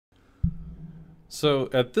So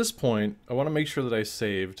at this point, I want to make sure that I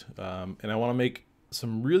saved, and I want to make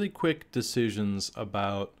some really quick decisions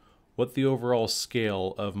about what the overall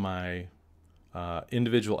scale of my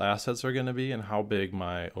individual assets are going to be and how big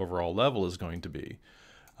my overall level is going to be.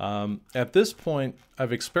 At this point,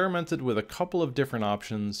 I've experimented with a couple of different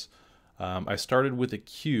options. I started with a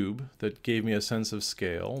cube that gave me a sense of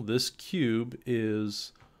scale. This cube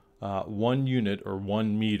is 1 unit or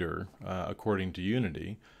 1 meter according to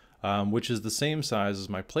Unity. Which is the same size as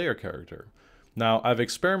my player character. Now, I've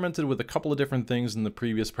experimented with a couple of different things in the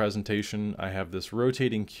previous presentation. I have this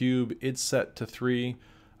rotating cube, it's set to 3.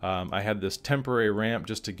 I had this temporary ramp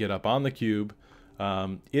just to get up on the cube.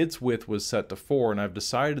 Its width was set to 4, and I've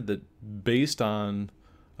decided that based on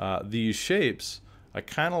these shapes, I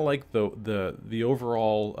kind of like the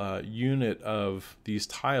overall unit of these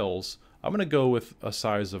tiles. I'm going to go with a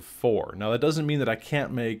size of 4. Now, that doesn't mean that I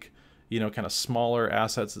can't make kind of smaller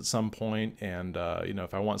assets at some point, and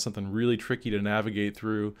if I want something really tricky to navigate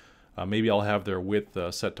through, maybe I'll have their width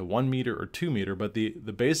set to 1 meter or 2 meter, but the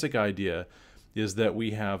basic idea is that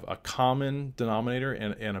we have a common denominator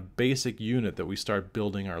and a basic unit that we start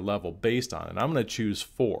building our level based on, and I'm going to choose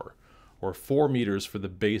 4, or 4 meters for the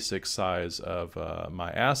basic size of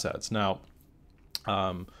my assets. Now,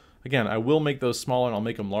 again, I will make those smaller and I'll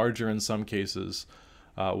make them larger in some cases.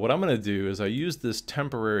 What I'm going to do is I use this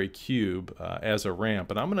temporary cube as a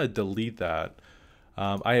ramp, and I'm going to delete that.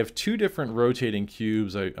 I have 2 different rotating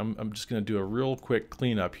cubes. I'm just going to do a real quick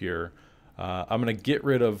cleanup here. I'm going to get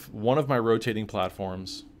rid of one of my rotating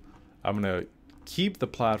platforms. I'm going to keep the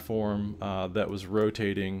platform that was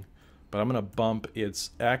rotating, but I'm going to bump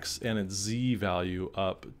its X and its Z value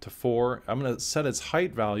up to 4. I'm going to set its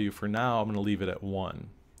height value for now. I'm going to leave it at 1.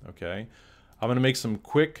 Okay. I'm going to make some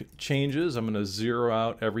quick changes. I'm going to zero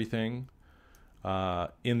out everything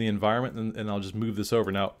in the environment, and I'll just move this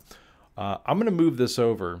over. Now, I'm going to move this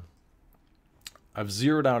over. I've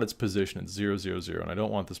zeroed out its position at 0, 0, 0, and I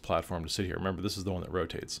don't want this platform to sit here. Remember, this is the one that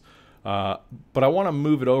rotates. But I want to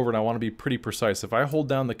move it over, and I want to be pretty precise. If I hold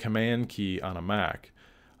down the Command key on a Mac,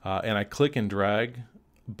 and I click and drag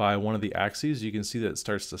by one of the axes, you can see that it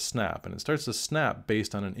starts to snap, and it starts to snap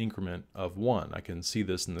based on an increment of 1. I can see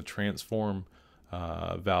this in the transform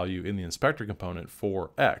value in the inspector component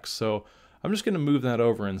for X. So I'm just going to move that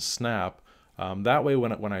over and snap. That way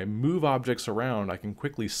when I move objects around, I can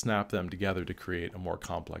quickly snap them together to create a more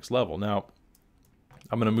complex level. Now,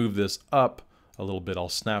 I'm going to move this up a little bit. I'll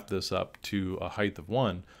snap this up to a height of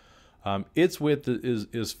 1. Its width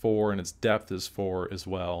is 4 and its depth is 4 as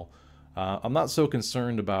well. I'm not so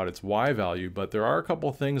concerned about its Y value, but there are a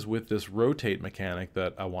couple things with this rotate mechanic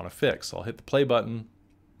that I want to fix. I'll hit the play button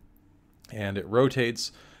and it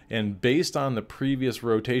rotates, and based on the previous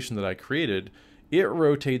rotation that I created, it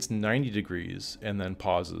rotates 90 degrees and then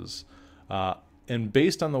pauses. And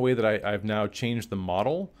based on the way that I've now changed the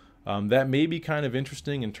model, that may be kind of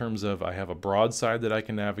interesting in terms of I have a broad side that I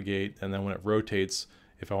can navigate, and then when it rotates,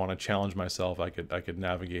 if I want to challenge myself, I could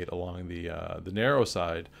navigate along the narrow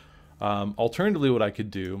side. Alternatively, what I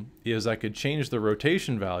could do is I could change the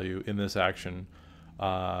rotation value in this action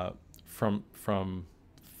from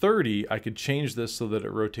 30. I could change this so that it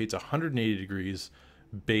rotates 180 degrees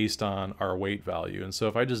based on our weight value. And so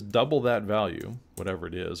if I just double that value, whatever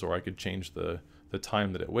it is, or I could change the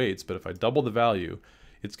time that it waits, but if I double the value,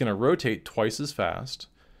 it's going to rotate twice as fast,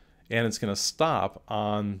 and it's going to stop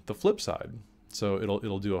on the flip side. So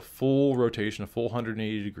it'll do a full rotation, a full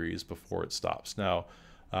 180 degrees before it stops. Now,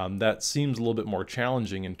 that seems a little bit more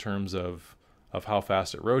challenging in terms of how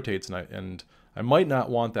fast it rotates, and I might not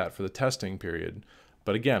want that for the testing period.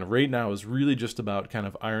 But again, right now is really just about kind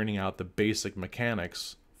of ironing out the basic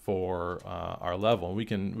mechanics for our level,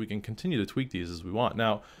 and we can continue to tweak these as we want.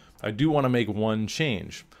 Now, I do want to make one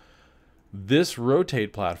change. This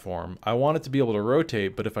rotate platform, I want it to be able to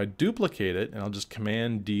rotate, but if I duplicate it, and I'll just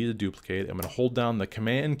Command D to duplicate, I'm going to hold down the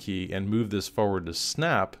Command key and move this forward to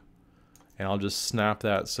snap, and I'll just snap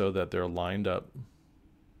that so that they're lined up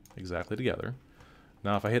exactly together.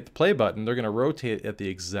 Now, if I hit the play button, they're going to rotate at the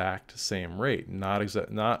exact same rate, not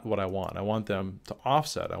what I want. I want them to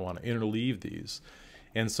offset. I want to interleave these.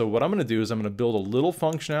 And so what I'm going to do is I'm going to build a little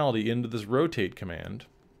functionality into this rotate command,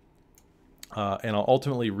 and I'll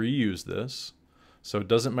ultimately reuse this. So it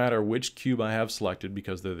doesn't matter which cube I have selected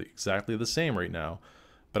because they're exactly the same right now.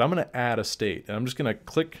 But I'm going to add a state, and I'm just going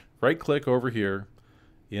to right-click over here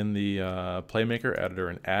in the Playmaker editor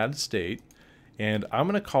and add state. And I'm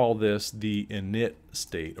going to call this the init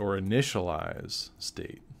state, or initialize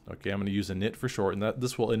state. Okay, I'm going to use init for short, and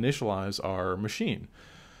this will initialize our machine.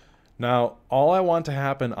 Now, all I want to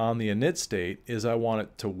happen on the init state is I want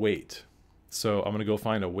it to wait. So I'm going to go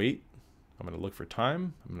find a wait. I'm going to look for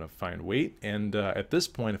time, I'm going to find wait, and at this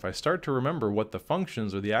point, if I start to remember what the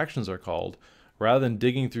functions or the actions are called, rather than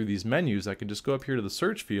digging through these menus, I can just go up here to the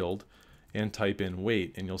search field and type in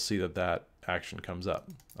wait, and you'll see that that action comes up.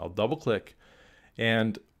 I'll double click,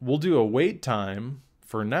 and we'll do a wait time.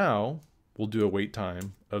 For now, we'll do a wait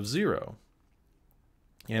time of 0.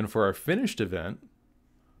 And for our finished event,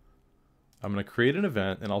 I'm going to create an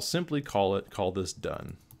event, and I'll simply call this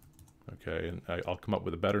done. Okay, and I'll come up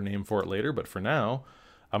with a better name for it later, but for now,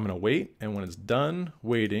 I'm going to wait, and when it's done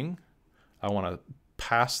waiting, I want to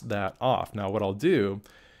pass that off. Now what I'll do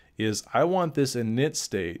is I want this init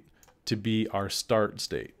state to be our start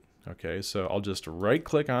state. Okay, so I'll just right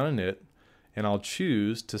click on init, and I'll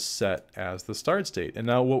choose to set as the start state. And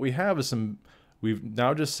now what we have is we've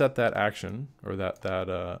now just set that action or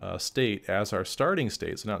that state as our starting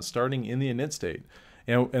state. So now it's starting in the init state.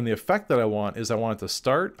 And the effect that I want is I want it to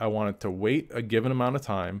start, I want it to wait a given amount of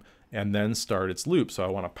time, and then start its loop. So I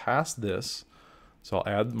want to pass this. So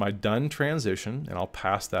I'll add my done transition, and I'll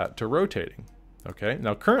pass that to rotating. Okay,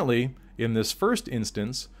 now currently in this first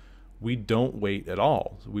instance, we don't wait at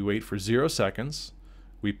all. So we wait for 0 seconds,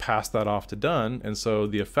 we pass that off to done, and so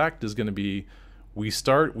the effect is going to be we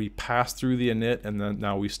start, we pass through the init, and then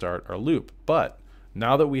now we start our loop. But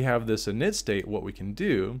now that we have this init state, what we can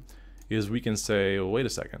do is we can say, well, wait a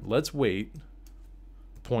second, let's wait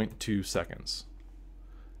 0.2 seconds.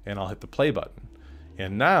 And I'll hit the play button.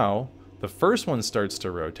 And now the first one starts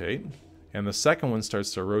to rotate, and the second one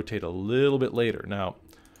starts to rotate a little bit later. Now,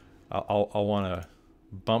 I'll want to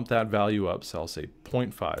bump that value up, so I'll say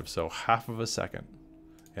 0.5, so half of a second.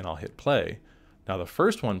 And I'll hit play. Now the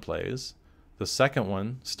first one plays, the second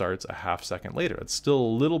one starts a half second later. It's still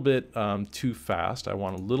a little bit too fast. I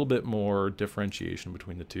want a little bit more differentiation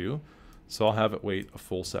between the two. So I'll have it wait a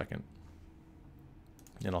full second.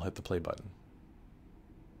 And I'll hit the play button.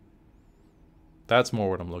 That's more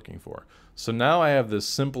what I'm looking for. So now I have this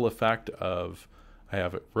simple effect of I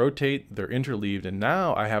have it rotate, they're interleaved, and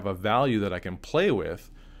now I have a value that I can play with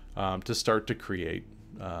to start to create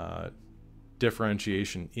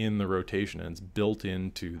differentiation in the rotation, and it's built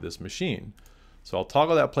into this machine. So I'll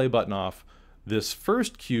toggle that play button off. This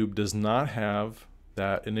first cube does not have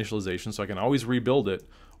that initialization, so I can always rebuild it,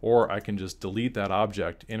 or I can just delete that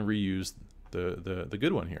object and reuse the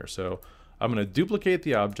good one here. So I'm going to duplicate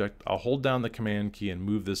the object, I'll hold down the command key and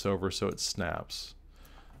move this over so it snaps.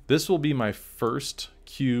 This will be my first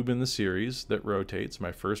cube in the series that rotates,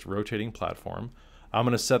 my first rotating platform. I'm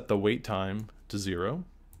going to set the wait time to 0.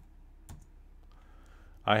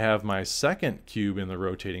 I have my second cube in the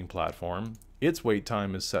rotating platform. Its wait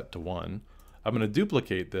time is set to 1. I'm going to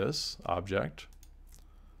duplicate this object.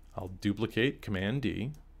 I'll duplicate Command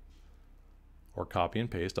D, or copy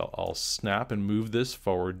and paste. I'll snap and move this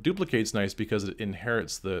forward. Duplicate's nice because it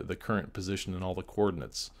inherits the current position and all the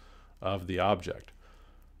coordinates of the object.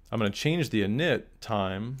 I'm going to change the init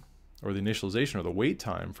time, or the initialization, or the wait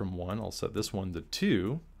time from 1. I'll set this one to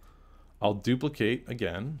 2. I'll duplicate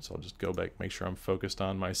again, so I'll just go back, make sure I'm focused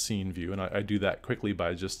on my scene view, and I do that quickly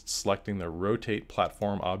by just selecting the rotate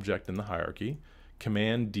platform object in the hierarchy,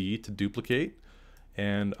 Command D to duplicate,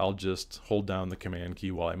 and I'll just hold down the command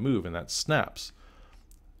key while I move, and that snaps.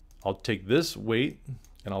 I'll take this wait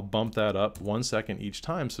and I'll bump that up 1 second each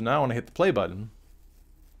time. So now when I hit the play button,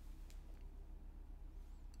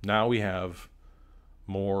 now we have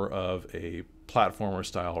more of a platformer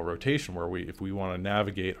style rotation where if we want to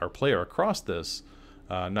navigate our player across this,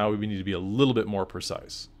 now we need to be a little bit more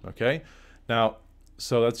precise. Okay, now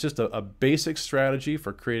so that's just a basic strategy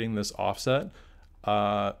for creating this offset.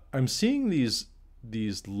 I'm seeing these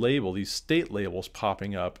state labels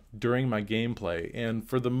popping up during my gameplay, and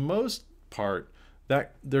for the most part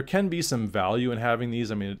that there can be some value in having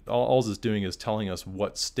these. I mean, all it's doing is telling us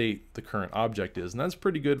what state the current object is, and that's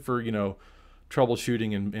pretty good for, you know,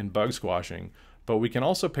 troubleshooting and bug squashing. But we can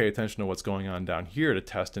also pay attention to what's going on down here to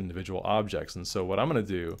test individual objects. And so what I'm going to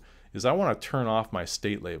do is I want to turn off my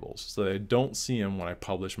state labels so that I don't see them when I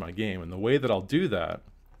publish my game. And the way that I'll do that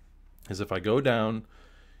is if I go down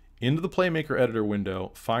into the Playmaker Editor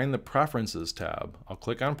window, find the Preferences tab. I'll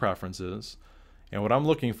click on Preferences, and what I'm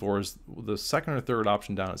looking for is the second or third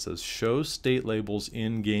option down. It says Show State Labels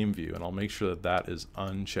in Game View, and I'll make sure that that is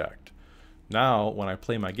unchecked. Now, when I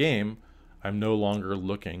play my game, I'm no longer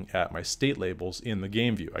looking at my state labels in the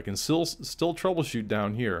game view. I can still troubleshoot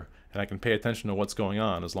down here, and I can pay attention to what's going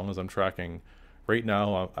on as long as I'm tracking. Right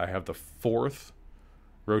now, I have the 4th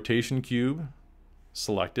rotation cube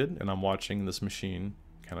selected, and I'm watching this machine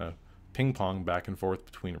kind of ping pong back and forth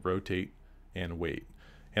between rotate and wait.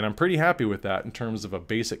 And I'm pretty happy with that in terms of a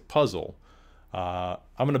basic puzzle. I'm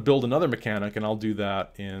going to build another mechanic, and I'll do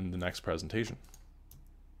that in the next presentation.